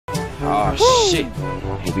Oh, shit.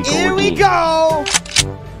 Here we go!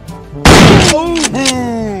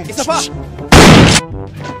 Isa pa!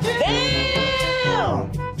 Damn!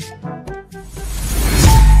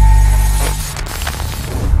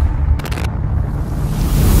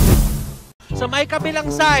 Sa may kabilang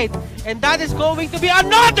side. And that is going to be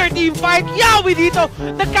another team fight. Yawi dito.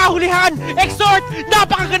 Nagkahulihan. Exhort.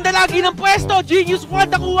 Napakaganda lagi ng pwesto. Genius 1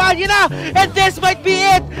 nakuha niya na. And this might be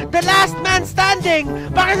it. The last man standing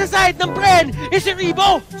para sa side ng Pren is si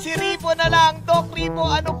Ribo. Si Ribo na lang. Doc Ribo,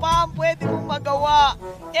 ano pa ang pwede mong magawa?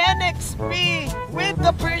 NXP with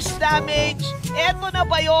the first damage. Eto na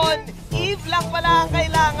ba yun? Eve lang pala ang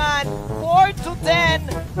kailangan. 4 to 10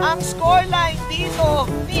 ang scoreline dito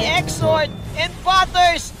ni Exhort and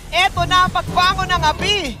Butters. Eto na ang pagbangon ng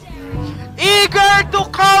api. Eager to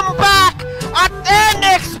come back at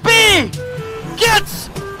NXP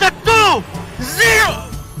gets the 2-0.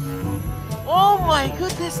 Oh my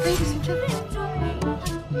goodness, ladies and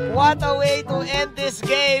gentlemen. What a way to end this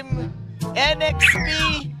game. NXP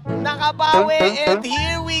nakabawi and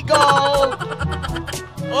here we go.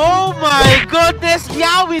 Oh my goodness,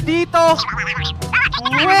 Yawi dito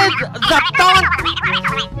with the taunt.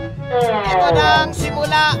 Ito na ang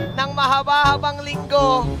simula ng mahaba-habang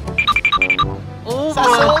linggo sa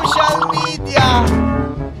social media.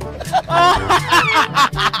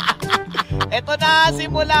 Ito na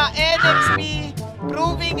simula, NXP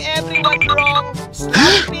proving everyone wrong.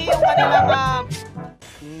 Snipe yung kanilang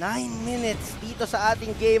 9 minutes dito sa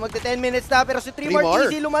ating game. Magte 10 minutes na pero si Tremor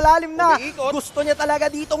easy lumalalim na. Gusto niya talaga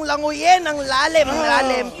ditong languyin ang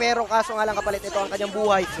lalim. Pero kaso nga lang kapalit ito ang kanyang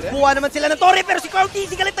buhay. Buha naman sila ng torre pero si Count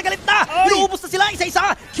easy galit na. Inuubos na sila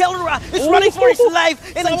isa-isa. Kelra is running for his life.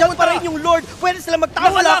 And nandiyan pa rin yung Lord. Pwede sila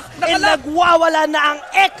magtawala. And nagwawala na ang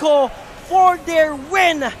Echo for their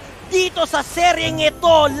win. Dito sa seryeng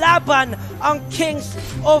ito, laban ang Kings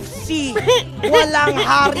of Sea. Walang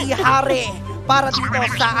hari-hari para dito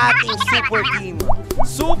sa ating super team.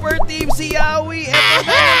 Super team si Yawi. Ito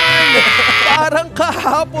na naman. Parang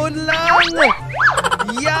kahapon lang.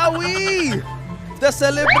 Yawi. The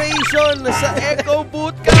celebration sa Echo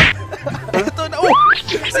Bootcamp. Ito na.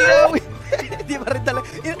 Si Yawi. Hindi pa rin talaga.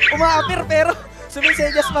 Umaapir pero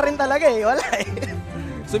sumisenyas pa rin talaga eh. Wala eh.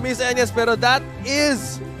 Sumisenyas pero that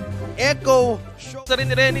is Echo. Sa rin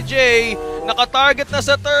ni Renny J, naka-target na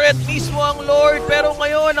sa turret mismo ang Lord, pero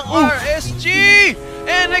ngayon ang RSG!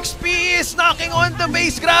 NXP is knocking on the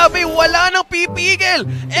base. Grabe, wala nang pipigil.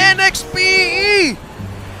 NXP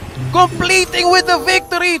completing with the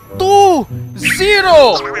victory 2-0.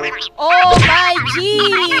 Oh my G!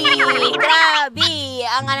 Grabe!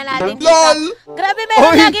 Ang ano natin dito. LOL! Grabe,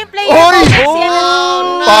 meron laging player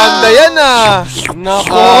Panda yan ah!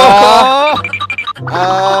 Nako!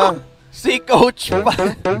 Si Coach pa.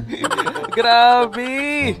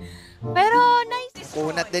 Grabe! Pero nice.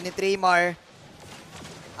 Kunat din ni Tremor.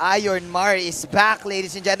 Iron Mar is back,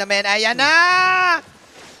 ladies and gentlemen. Ayan na!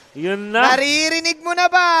 Yun na. Naririnig mo na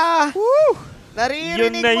ba? Woo!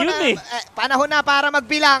 Naririnig Yun na mo yun na. eh. Panahon na para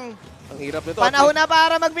magbilang. Ang hirap nito. Panahon na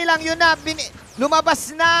para magbilang. Yun na.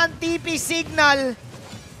 Lumabas na ang TP signal.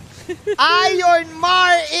 Iron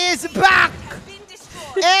Mar is back!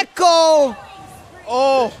 Echo!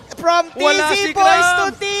 From TC Boys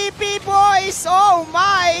to TP Boys! Oh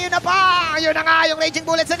my! Yun na pa! Yun na nga yung Raging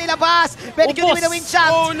Bullets na nilabas! Pedicure with the wind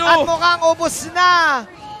shot! At mukhang ubos na!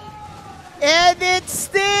 And it's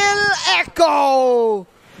still Echo!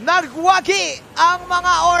 Nagwagi ang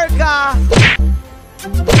mga Orca!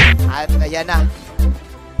 At ayan na.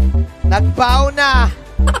 Nagbaw na!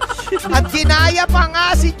 At kinaya pa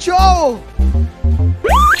nga si Joe!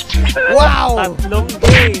 Wow! Tatlong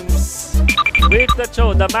games with the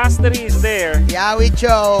Cho. The mastery is there. Yawi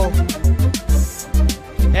Joe.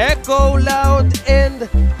 Echo loud and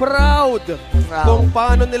proud. Kung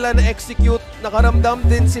paano nila na-execute, nakaramdam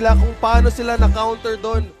din sila kung paano sila na-counter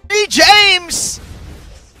doon. James!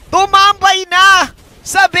 Tumambay na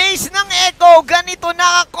sa base ng Echo. Ganito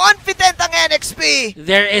na confident ang NXP.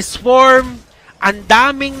 There is form. Ang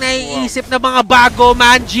daming naiisip na mga bago,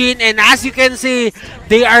 Manjin. And as you can see,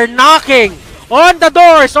 they are knocking on the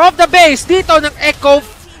doors of the base dito ng Echo.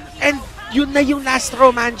 And yun na yung last row,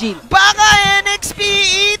 Manjin. Baka NXP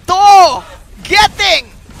ito getting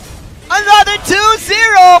another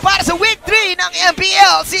 2-0 para sa week 3 ng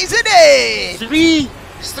MPL Season 8.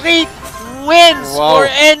 3 straight wins for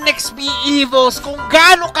NXP Evils. Kung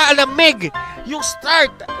gaano kaalamig yung start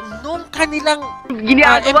nung kanilang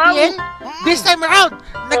MPL, this time around,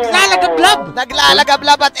 naglalagablab.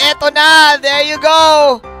 Naglalagablab at eto na. There you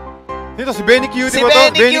go. Dito si Benny Cutie Si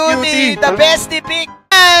Benny Cutie, the bestie pick.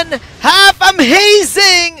 And half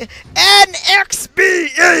amazing NXP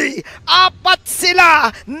Apat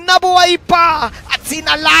sila! Nabuhay pa! At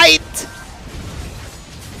sina Light!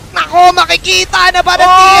 Nako, makikita na ba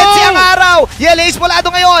ng TNC ang araw? Yellow is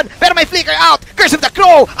pulado ngayon, pero may flicker out. Curse of the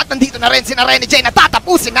Crow! At nandito na rin si Renny J na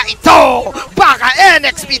tatapusin na ito! Baka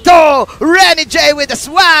NXP to! Renny J with the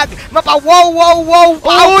swag! Mapa-wow-wow-wow!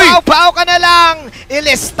 Pow-pow-pow ka na lang!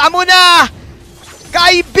 Ilista mo na!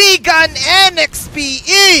 Kaibigan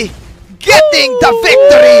NXPE! Getting the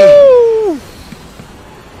victory!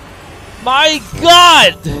 My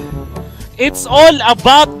God! It's all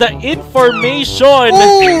about the information.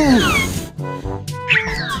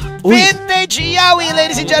 Vintage Yawi,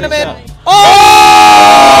 ladies and gentlemen.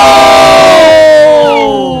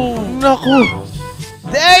 Naku!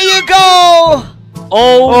 There you go!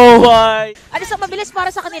 Oh my! Ano sa mabilis para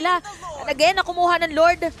sa kanila? And again, nakumuha ng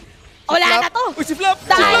Lord. Wala na to. Uy, si Flop!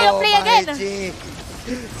 Tayo play again.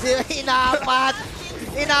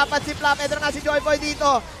 Inapat si Flop. Ito na nga si Joyboy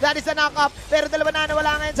dito. That is a knock-up. Pero dalawa na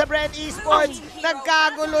nawala ngayon sa Brand Esports.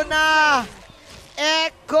 Nagkagulo na.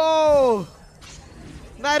 Echo.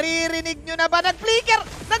 Naririnig nyo na ba? Nag-flicker!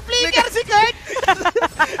 Nag-flicker si Kurt!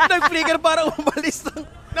 Nag-flicker para umalis ng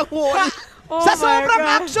wall. Sa sobrang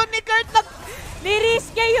action ni Kurt,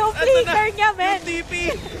 Nirisk niya yung flicker niya, men.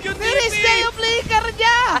 niris niya yung flicker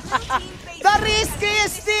niya! The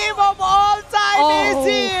riskiest team of all time is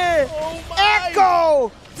here! Echo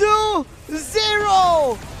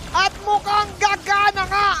 2-0! At mukhang gagana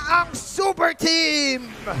nga ang super team!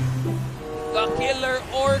 The Killer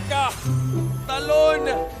Orca. Talon.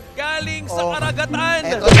 Galing sa karagatan.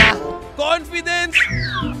 Eto na. Confidence.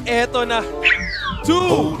 Eto na.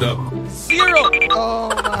 2-0.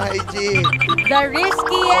 Oh my G! The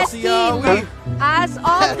riskiest Si team Yawi. as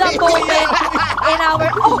of the moment in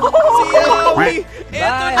our... Si Yawi.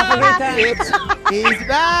 Eto na. He's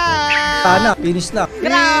back! Sana, finish na.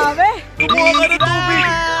 Grabe! Kumuha ka ng tubig.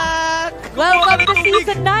 Back! Welcome to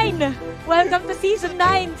Season 9! Welcome to Season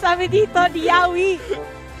 9! Sabi dito ni Yawi.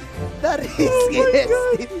 The riskiest team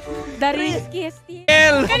The riskiest team.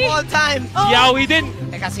 L. of all time! Si Yawi din!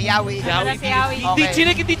 Teka, si Yawi. Wala si Yawi. Hindi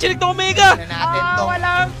chinik to Omega! Ano natin to?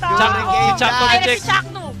 Walang tao. Si Chakto Ay, check. si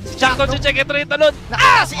Chakno. Si Chakto check ito rin talon!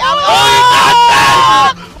 Si Yawi!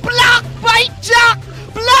 Block by Jack!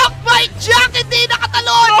 Block by Jack! Hindi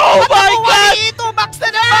nakatalon! Oh At my nakuha God! Ito, max na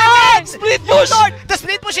naman! Split push! Lord, the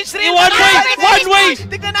split push is real! One way! One way!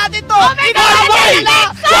 Tignan natin to! One way!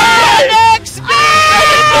 NXP!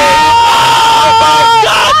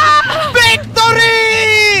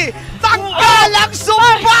 Victory! Tanggalang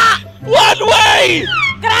sumpa! One way!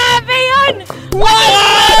 Grabe yun! One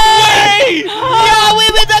way! Yawi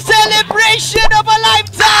with the celebration of a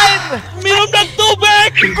lifetime! Minom ng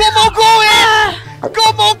tubig! Gumuguit!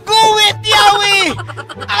 Gumuguit, Yawi!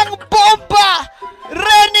 Ang bomba!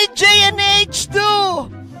 Renny J and H2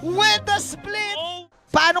 with the split!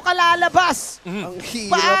 Paano ka lalabas? Ang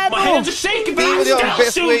hirap. Paano? Tingin ko yung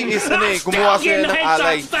best way is gumawa sila ng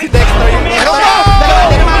alay. Si Dexter yung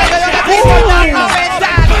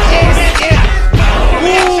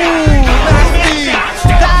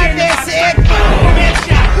That is it!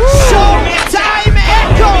 Showtime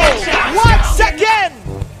Echo! Once again!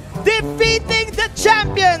 Defeating the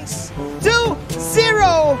champions!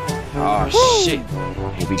 2-0! Oh, shit.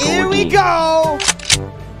 Here we go!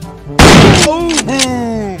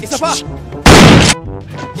 Isa pa.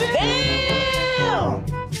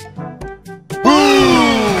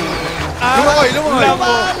 Lumangoy, lumangoy.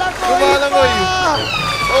 Lumalangoy.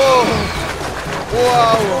 Oh.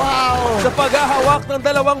 Wow. Sa paghahawak ng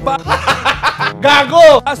dalawang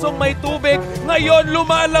Gago! Asong may tubig, ngayon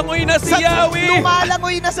lumalangoy na si Yawi!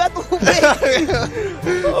 Lumalangoy na sa tubig!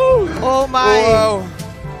 Oh my! Wow.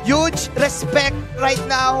 Huge respect right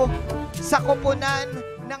now sa koponan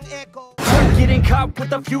ng Echo. Getting caught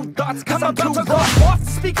with a few thoughts, cause I'm too lost. Off the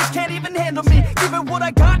speakers can't even handle me. Giving what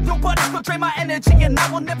I got, nobody's gonna drain my energy. And I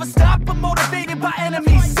will never stop, I'm motivated by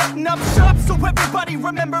enemies. Setting up shop so everybody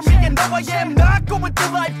remember me. And though I am not going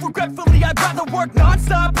through life regretfully, I'd rather work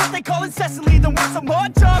non-stop, what they call incessantly, than work some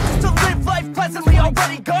odd job just to live life pleasantly.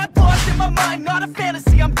 Already got lost in my mind, not a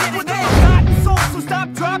fantasy, I'm getting it. Forgotten souls, so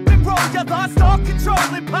stop, drop, and roll. You lost all control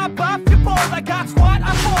and pop off your ball. I got squat,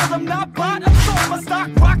 I'm bold, I'm not bought, I'm sold. My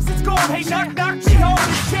stock rocks, it's gold. Hey, knock, knock, she home.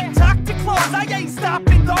 This shit talk to close. I ain't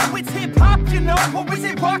stopping though. It's hip hop, you know, or is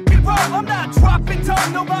it rock and roll? I'm not dropping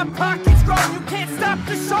tone, no, my pocket's grown. You can't stop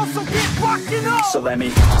the show, so get rockin' on. So let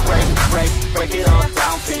me break it all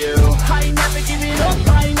down for you. I ain't never giving up,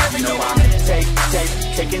 I ain't never giving up.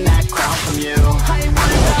 Taking that crown from you. I ain't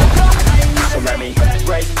worried about you. So let me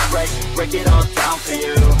break it all down for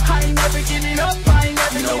you. I ain't never giving up, I ain't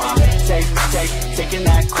never giving up. Taking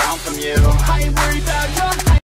that crown from you. I ain't worried about you.